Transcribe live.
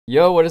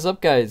Yo, what is up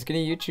guys,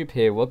 Guiny YouTube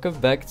here, welcome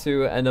back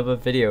to another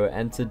video,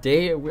 and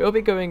today we'll be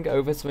going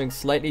over something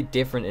slightly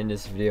different in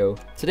this video.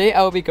 Today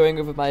I will be going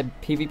over my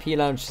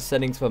PvPLounge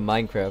settings for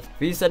Minecraft.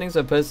 These settings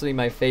are personally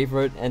my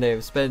favorite, and I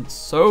have spent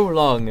so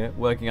long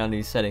working on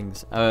these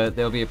settings. There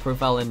will be a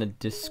profile in the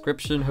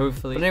description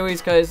hopefully. But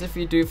anyways guys, if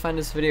you do find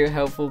this video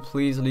helpful,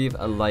 please leave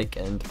a like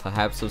and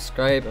perhaps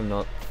subscribe. I'm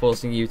not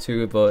forcing you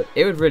to, but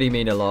it would really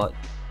mean a lot.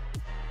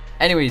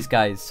 Anyways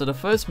guys, so the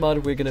first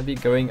mod we're going to be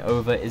going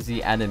over is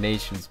the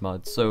animations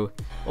mod. So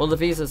all of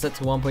these are set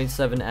to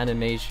 1.7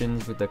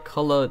 animations with the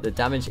color, the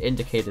damage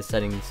indicator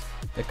settings.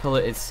 The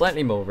color is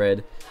slightly more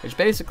red, which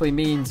basically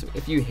means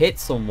if you hit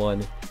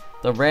someone,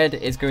 the red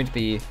is going to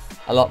be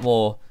a lot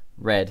more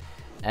red.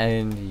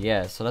 And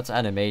yeah, so that's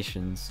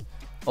animations.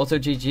 Auto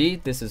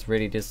GG, this is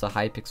really just a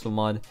Hypixel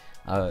mod,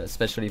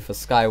 especially for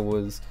Sky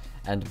Wars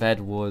and Bed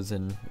Wars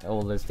and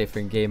all those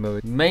different game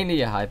modes.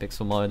 Mainly a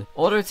Hypixel mod.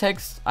 Auto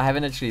text, I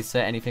haven't actually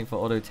set anything for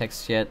auto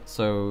text yet,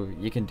 so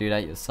you can do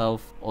that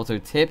yourself. Auto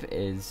tip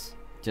is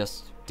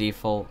just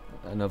default,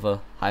 another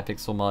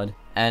Hypixel mod.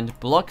 And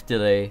block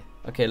delay,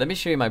 okay, let me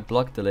show you my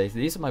block delay.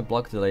 These are my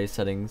block delay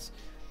settings.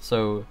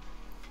 So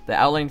the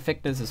outline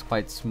thickness is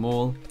quite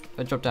small. If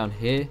I drop down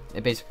here,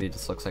 it basically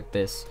just looks like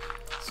this.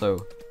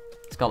 So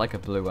it's got like a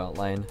blue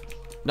outline.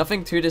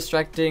 Nothing too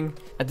distracting.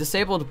 I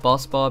disabled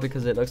boss bar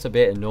because it looks a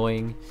bit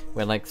annoying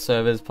when like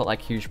servers put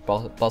like huge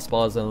boss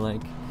bars and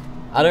like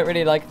I don't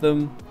really like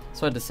them,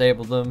 so I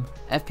disabled them.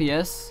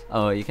 FPS,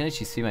 oh, you can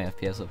actually see my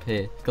FPS up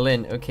here.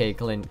 Glint, okay,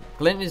 glint.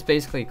 Glint is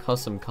basically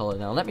custom color.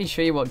 Now let me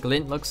show you what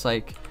glint looks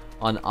like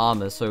on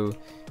armor. So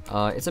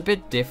it's a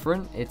bit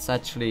different. It's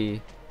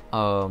actually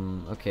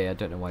okay, I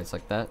don't know why it's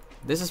like that.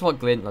 This is what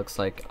glint looks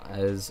like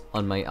as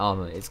on my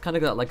armor. It's kind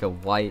of got like a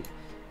white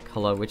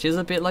color, which is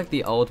a bit like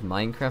the old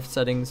Minecraft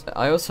settings.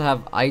 I also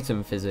have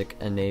item physics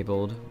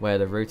enabled, where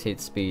the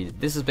rotate speed,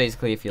 this is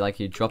basically if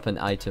you drop an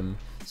item.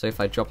 So if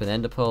I drop an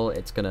ender pearl,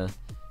 it's gonna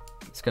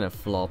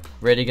flop.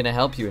 Really gonna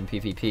help you in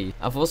PvP.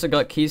 I've also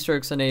got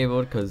keystrokes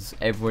enabled because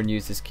everyone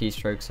uses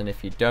keystrokes, and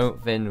if you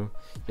don't, then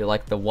you're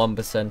like the 1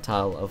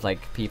 percentile of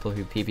like people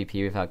who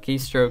PvP without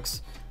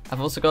keystrokes. I've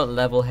also got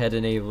level head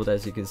enabled.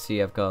 As you can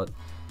see, I've got,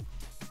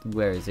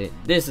 where is it?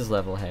 This is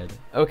level head.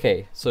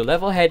 Okay, so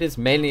level head is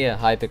mainly a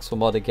Hypixel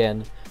mod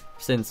again,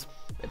 since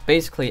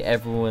basically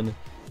everyone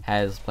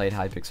has played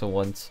Hypixel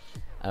once.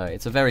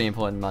 It's a very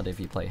important mod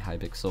if you play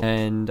Hypixel.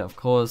 And of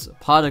course,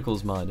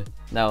 particles mod.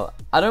 Now,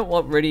 I don't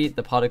want really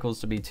the particles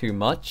to be too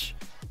much,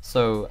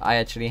 so I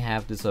actually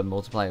have this a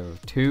multiplier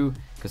of 2,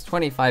 because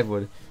 25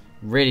 would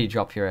really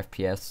drop your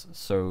FPS,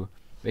 so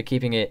we're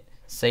keeping it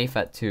safe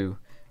at 2.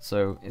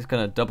 So it's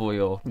gonna double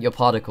your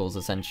particles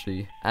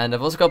essentially. And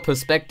I've also got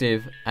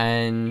perspective,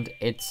 and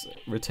its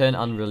return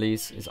on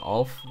release is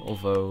off,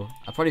 although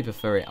I probably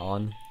prefer it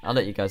on. I'll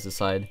let you guys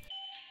decide.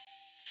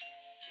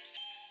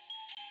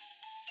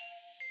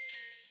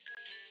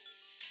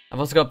 I've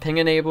also got ping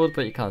enabled,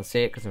 but you can't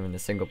see it because I'm in a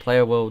single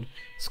player world.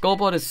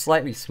 Scoreboard is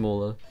slightly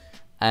smaller,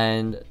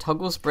 and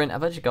toggle sprint,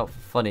 I've actually got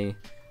funny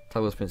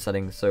toggle sprint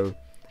settings. So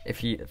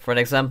if you, for an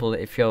example,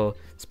 if you're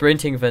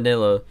sprinting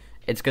vanilla,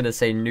 it's gonna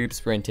say noob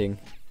sprinting,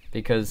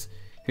 because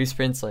who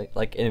sprints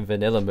like in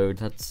vanilla mode?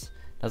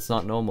 That's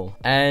not normal.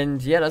 And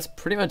yeah, that's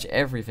pretty much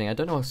everything. I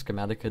don't know what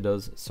Schematica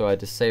does, so I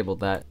disabled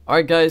that.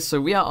 Alright guys,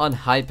 so we are on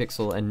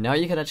Hypixel, and now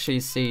you can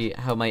actually see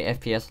how my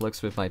FPS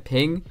looks with my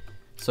ping.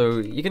 So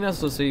you can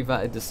also see that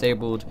I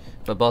disabled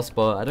the boss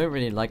bar. I don't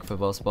really like the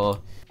boss bar.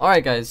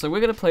 Alright guys, so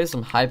we're gonna play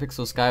some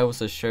Hypixel Skywars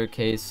to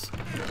showcase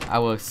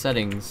our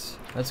settings.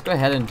 Let's go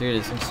ahead and do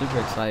this. I'm super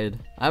excited.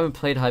 I haven't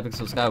played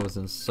Hypixel Skywars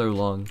in so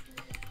long.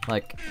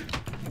 Like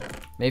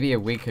maybe a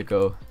week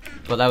ago,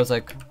 but that was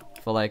like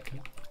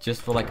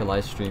just for a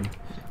live stream.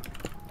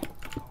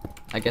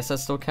 I guess that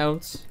still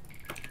counts.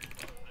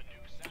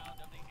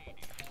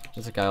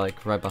 There's a guy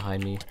like right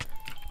behind me.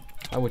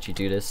 Why would you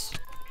do this?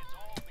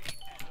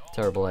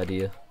 Terrible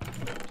idea.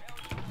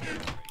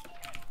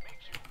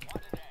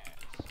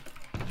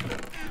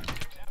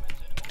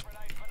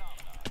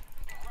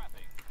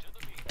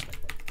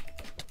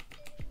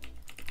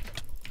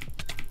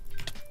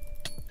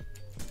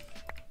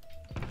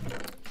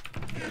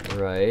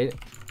 Right.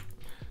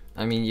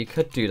 I mean, you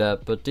could do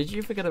that, but did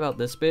you forget about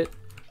this bit?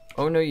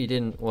 Oh no, you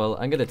didn't. Well,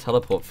 I'm gonna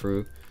teleport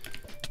through.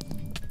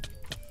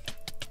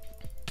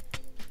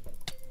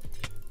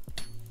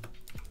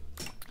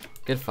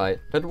 Good fight.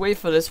 But wait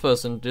for this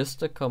person just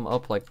to come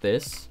up like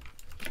this.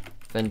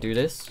 Then do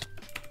this.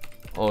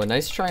 Oh,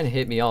 nice try and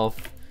hit me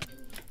off.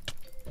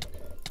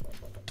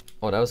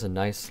 Oh, that was a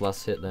nice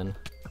last hit then.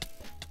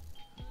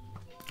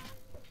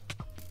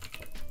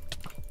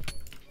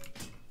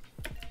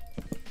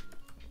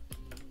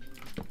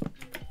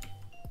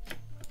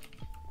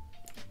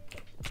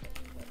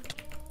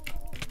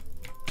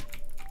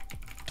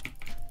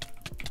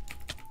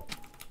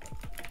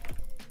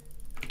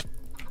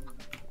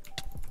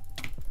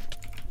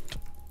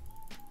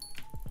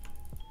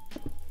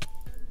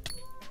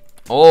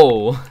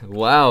 Oh,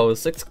 wow,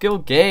 6-kill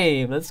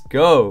game, let's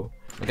go.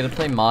 We're gonna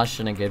play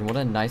Martian again. What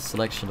a nice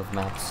selection of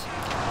maps.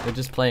 We're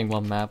just playing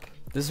one map.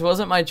 This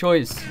wasn't my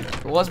choice.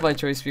 If it was my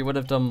choice, we would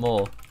have done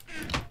more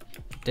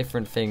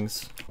different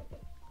things.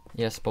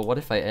 Yes, but what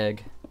if I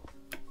egg?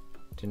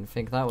 Didn't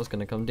think that was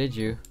gonna come, did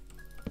you?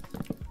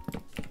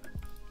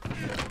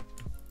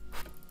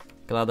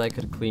 Glad I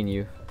could clean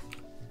you.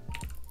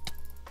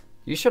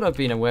 You should have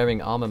been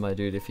wearing armor, my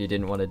dude, if you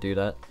didn't want to do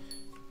that.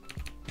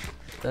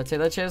 Did I take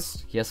that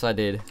chest? Yes, I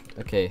did.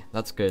 Okay,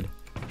 that's good.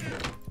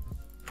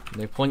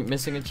 No point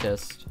missing a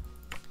chest.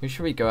 Who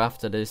should we go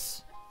after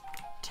this?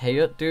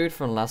 Tayut dude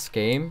from last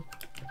game?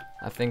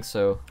 I think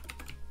so.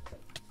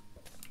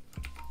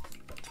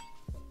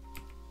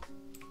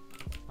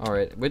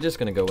 Alright, we're just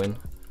gonna go in.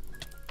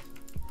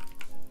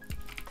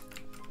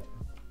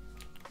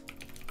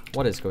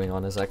 What is going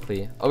on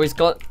exactly? Oh, he's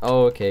got...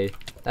 Oh, okay.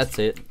 That's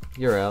it.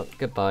 You're out.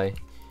 Goodbye.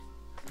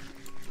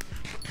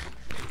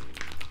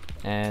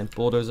 And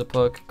bulldozer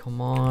puck.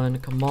 Come on,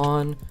 come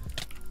on.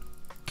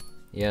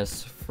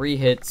 Yes, 3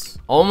 hits.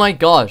 Oh my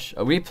gosh,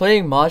 are we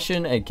playing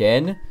Martian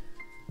again?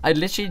 I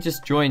literally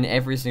just join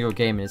every single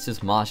game and it's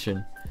just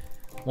Martian.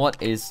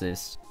 What is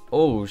this?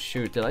 Oh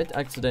shoot, did I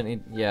accidentally...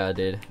 Yeah, I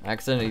did. I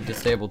accidentally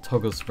disabled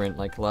toggle sprint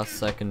like last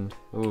second.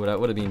 Ooh, that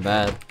would have been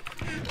bad.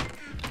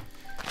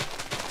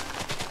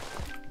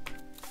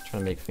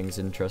 Trying to make things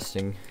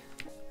interesting.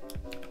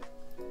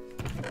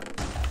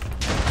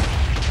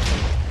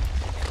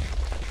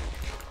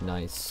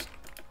 Nice.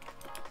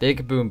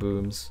 Big boom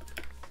booms.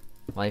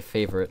 My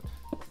favorite.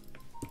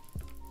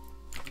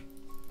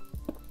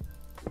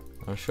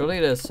 Oh, surely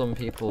there's some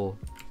people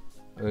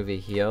over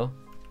here.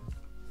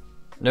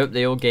 Nope,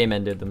 they all game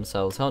ended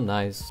themselves. How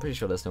nice. Pretty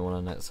sure there's no one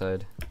on that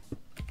side.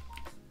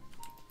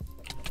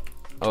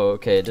 Oh,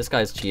 okay, this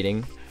guy's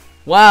cheating.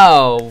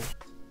 Wow!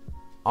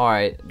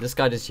 Alright, this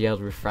guy just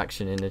yelled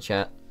refraction in the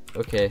chat.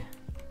 Okay.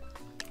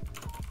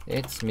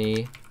 It's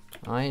me.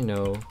 I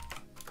know.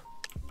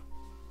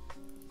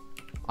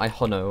 I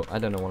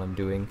don't know what I'm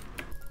doing.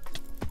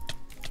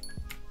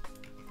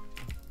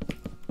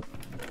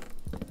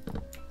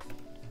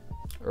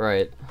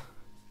 Right.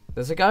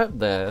 There's a guy up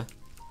there.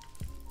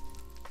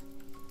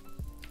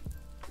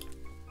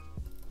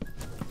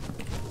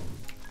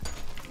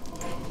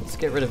 Let's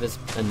get rid of his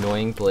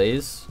annoying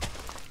blaze.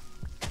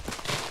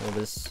 Or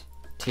this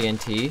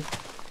TNT.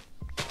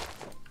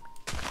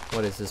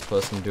 What is this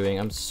person doing?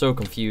 I'm so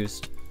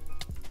confused.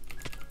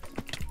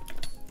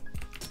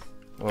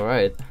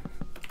 Alright.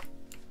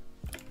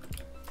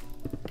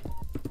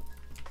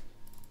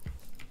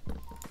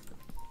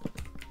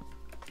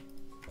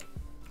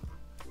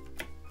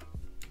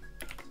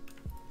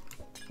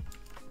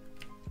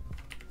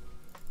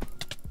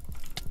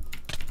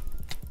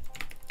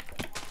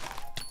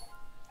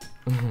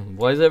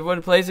 Why is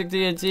everyone placing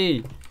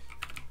TNT?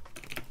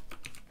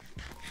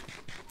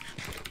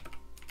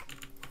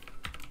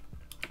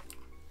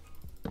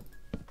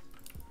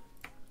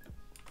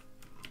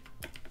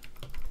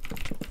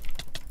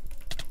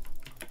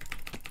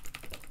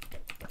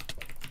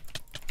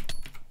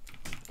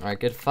 Alright,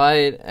 good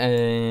fight,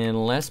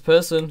 and last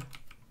person.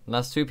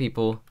 Last 2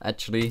 people,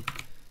 actually.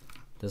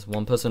 There's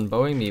 1 person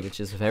bowing me,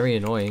 which is very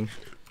annoying.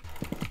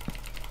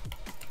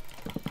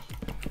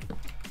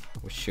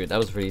 Oh shoot, that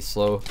was really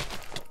slow.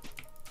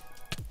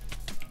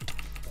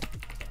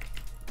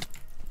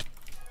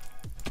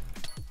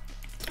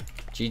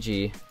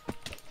 GG.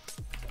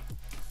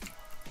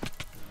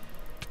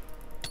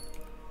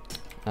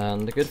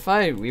 And a good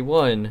fight, we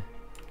won.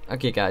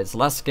 Okay guys,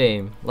 last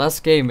game.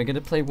 Last game, we're gonna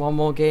play 1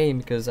 more game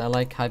because I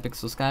like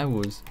Hypixel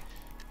Skywars.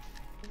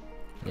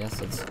 Yes,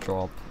 let's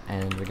drop.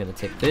 And we're gonna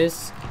take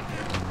this.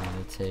 And we're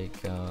gonna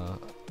take, oh,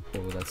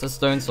 that's a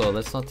stone sword,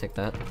 let's not take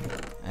that.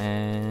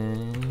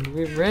 And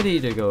we're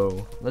ready to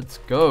go. Let's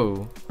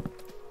go.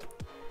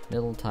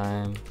 Middle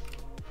time.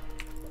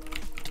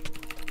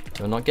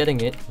 You're not getting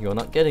it. You're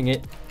not getting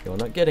it. You're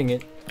not getting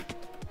it.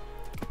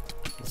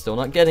 You're still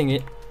not getting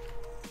it.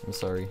 I'm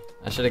sorry.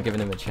 I should have given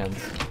him a chance.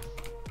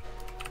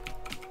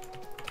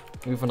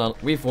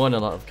 We've won a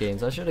lot of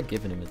games. I should have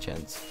given him a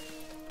chance.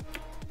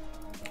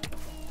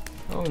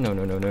 Oh no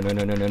no no no no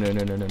no no no no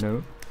no no no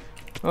no.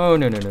 Oh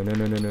no no no no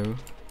no no no no.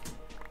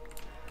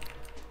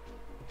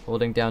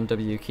 Holding down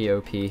W key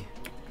OP.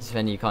 So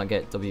then you can't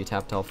get W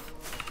tapped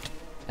off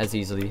as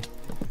easily.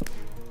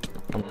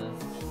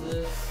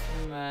 This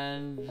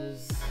man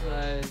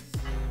decides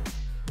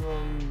to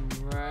come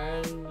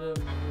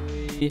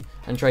randomly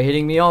and try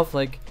hitting me off,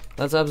 like,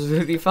 that's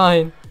absolutely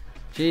fine.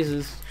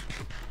 Jesus.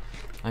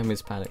 I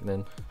almost panicked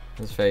then.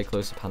 I was very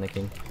close to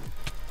panicking.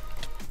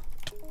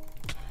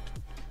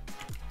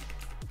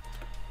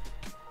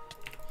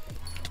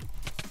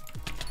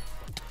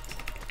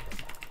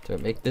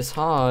 Don't make this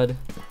hard.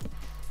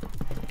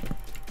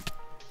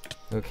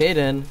 Okay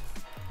then.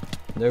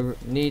 No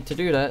need to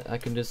do that. I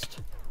can just...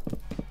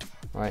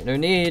 Alright, no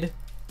need.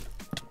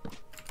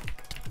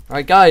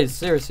 Alright guys,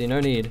 seriously, no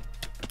need.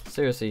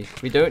 Seriously,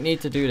 we don't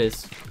need to do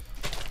this.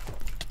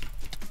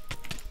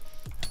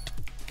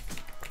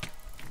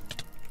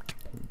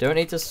 Don't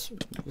need to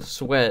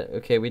sweat.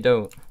 Okay, we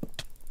don't.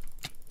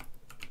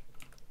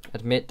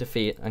 Admit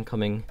defeat. I'm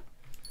coming.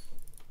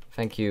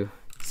 Thank you.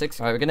 6.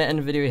 Alright, we're gonna end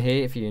the video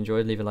here. If you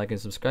enjoyed, leave a like and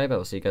subscribe. I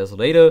will see you guys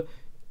later,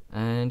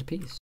 and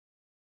peace.